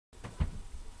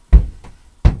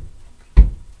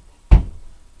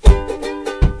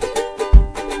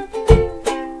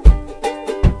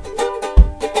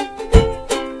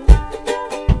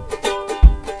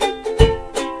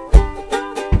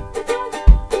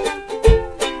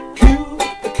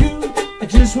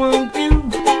just want you.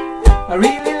 I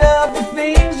really love the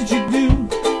things that you do.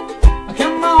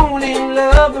 Come on and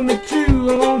love me too.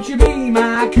 Won't you be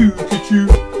my Coo Ca Choo?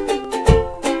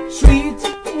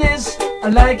 Sweetness, I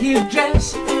like your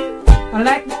dress. I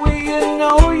like the way you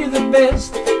know you're the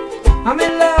best. I'm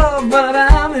in love, but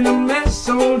I'm in a mess.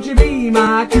 So won't you be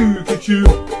my Coo Ca Choo?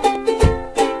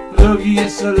 Love you,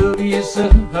 yes, I love you, yes, I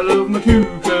love my Coo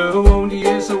Ca. Won't you,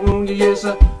 yes, I won't you, yes,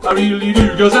 I really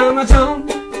do. 'Cause I'm a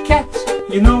tomcat,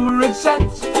 you know where it's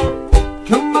at.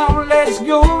 Come on, let's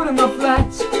go to my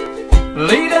flat.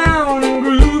 Lay down and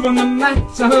groove on the mat.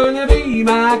 Honey, be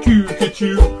my Coo Ca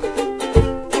Choo.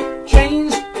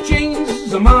 Chains,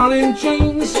 chains, I'm all in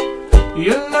chains.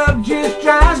 Your love just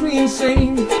drives me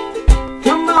insane.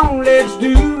 Come on, let's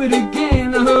do it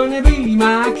again. Honey, be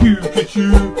my Coo Ca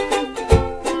Choo.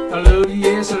 I love you,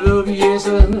 yes, I love you, yes,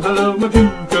 I love my Coo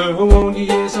Ca. I want you,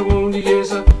 yes, I want you,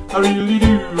 yes, I really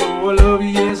do. Oh, I love you,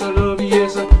 yes, I love you,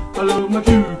 yes, I love my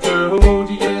Coo Ca. I want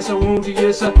you, yes, I want you,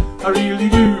 yes, I really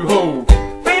do. Oh,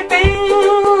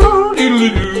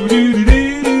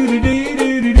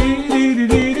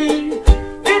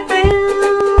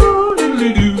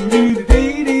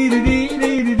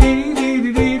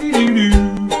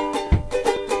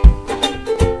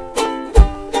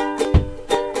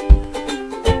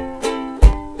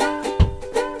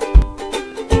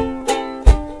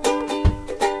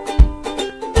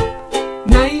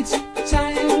 night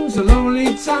time's a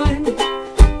lonely time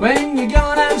when you're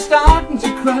gone. I'm starting to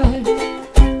cry,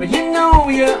 but you know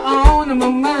you're on my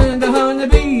mind. Honey,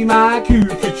 be my Coo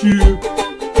Ca Choo.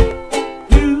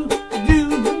 Do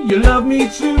you love me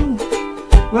too?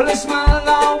 Will I smile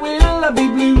or will I be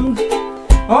blue?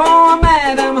 Oh, I'm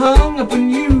mad, I'm hung up on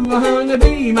you. Honey,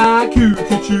 be my Coo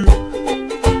Ca Choo.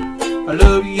 I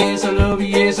love you, yes, I love you,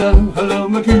 yes, I love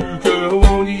my Coo Ca. I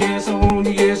want you, yes, I want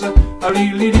you, yes, I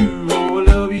really do. Oh, I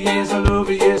love you, yes, I love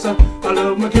you, yes, I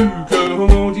love my Coo Ca. I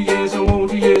want you, yes, I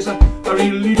want you, yes, I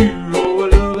really do. Oh, I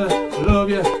love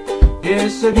you,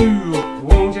 yes, I do.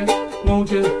 Won't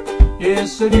you,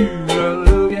 yes, I do. I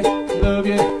love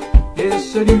you,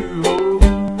 yes, I do.